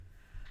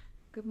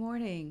Good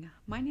morning.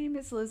 My name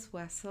is Liz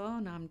Wessel,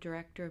 and I'm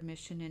Director of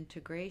Mission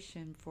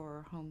Integration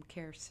for Home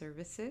Care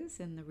Services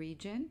in the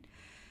region.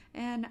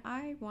 And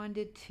I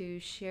wanted to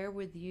share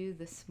with you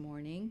this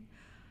morning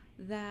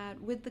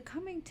that with the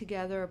coming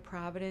together of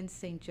Providence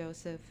St.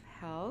 Joseph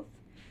Health,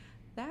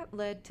 that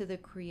led to the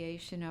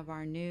creation of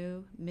our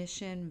new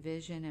mission,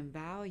 vision, and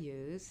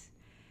values.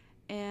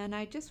 And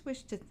I just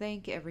wish to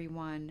thank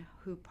everyone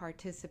who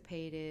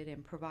participated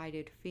and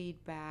provided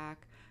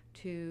feedback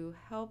to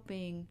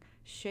helping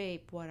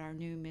shape what our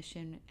new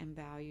mission and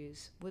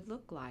values would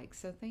look like.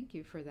 So thank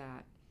you for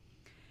that.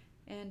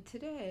 And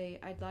today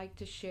I'd like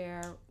to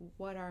share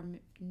what our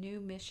new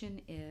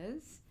mission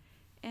is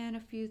and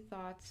a few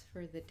thoughts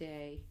for the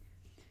day.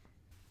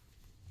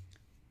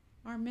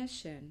 Our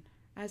mission,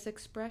 as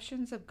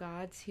expressions of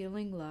God's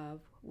healing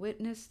love,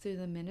 witnessed through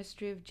the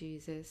ministry of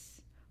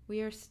Jesus,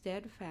 we are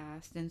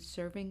steadfast in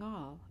serving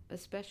all,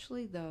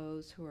 especially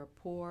those who are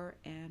poor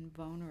and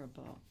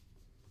vulnerable.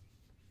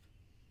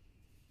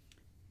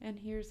 And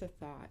here's a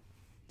thought.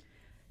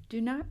 Do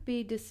not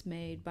be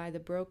dismayed by the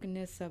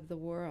brokenness of the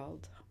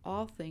world.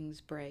 All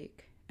things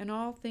break, and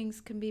all things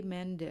can be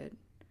mended,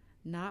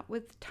 not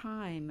with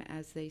time,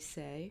 as they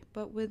say,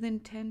 but with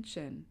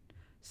intention.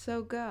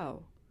 So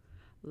go.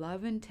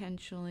 Love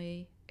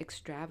intentionally,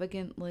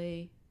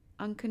 extravagantly,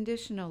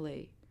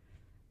 unconditionally.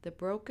 The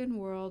broken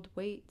world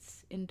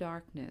waits in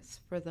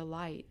darkness for the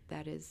light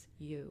that is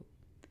you.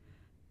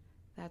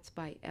 That's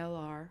by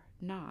L.R.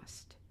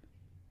 Knost.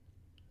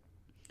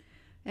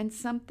 And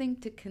something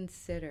to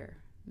consider.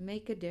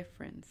 Make a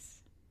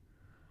difference.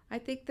 I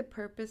think the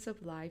purpose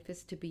of life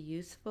is to be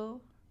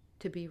useful,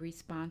 to be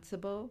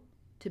responsible,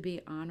 to be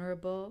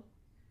honorable,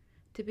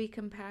 to be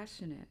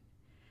compassionate.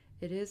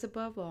 It is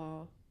above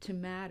all to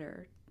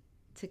matter,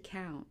 to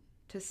count,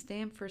 to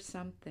stand for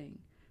something,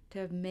 to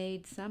have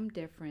made some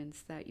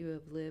difference that you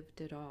have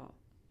lived at all.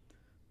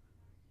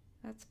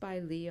 That's by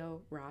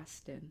Leo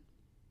Roston.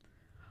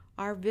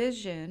 Our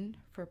vision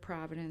for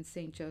Providence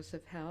St.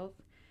 Joseph Health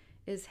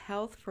is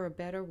health for a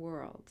better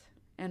world,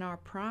 and our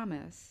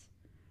promise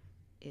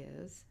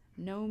is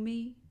know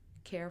me,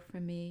 care for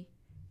me,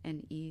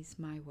 and ease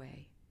my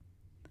way.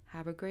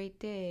 Have a great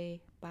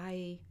day.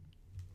 Bye.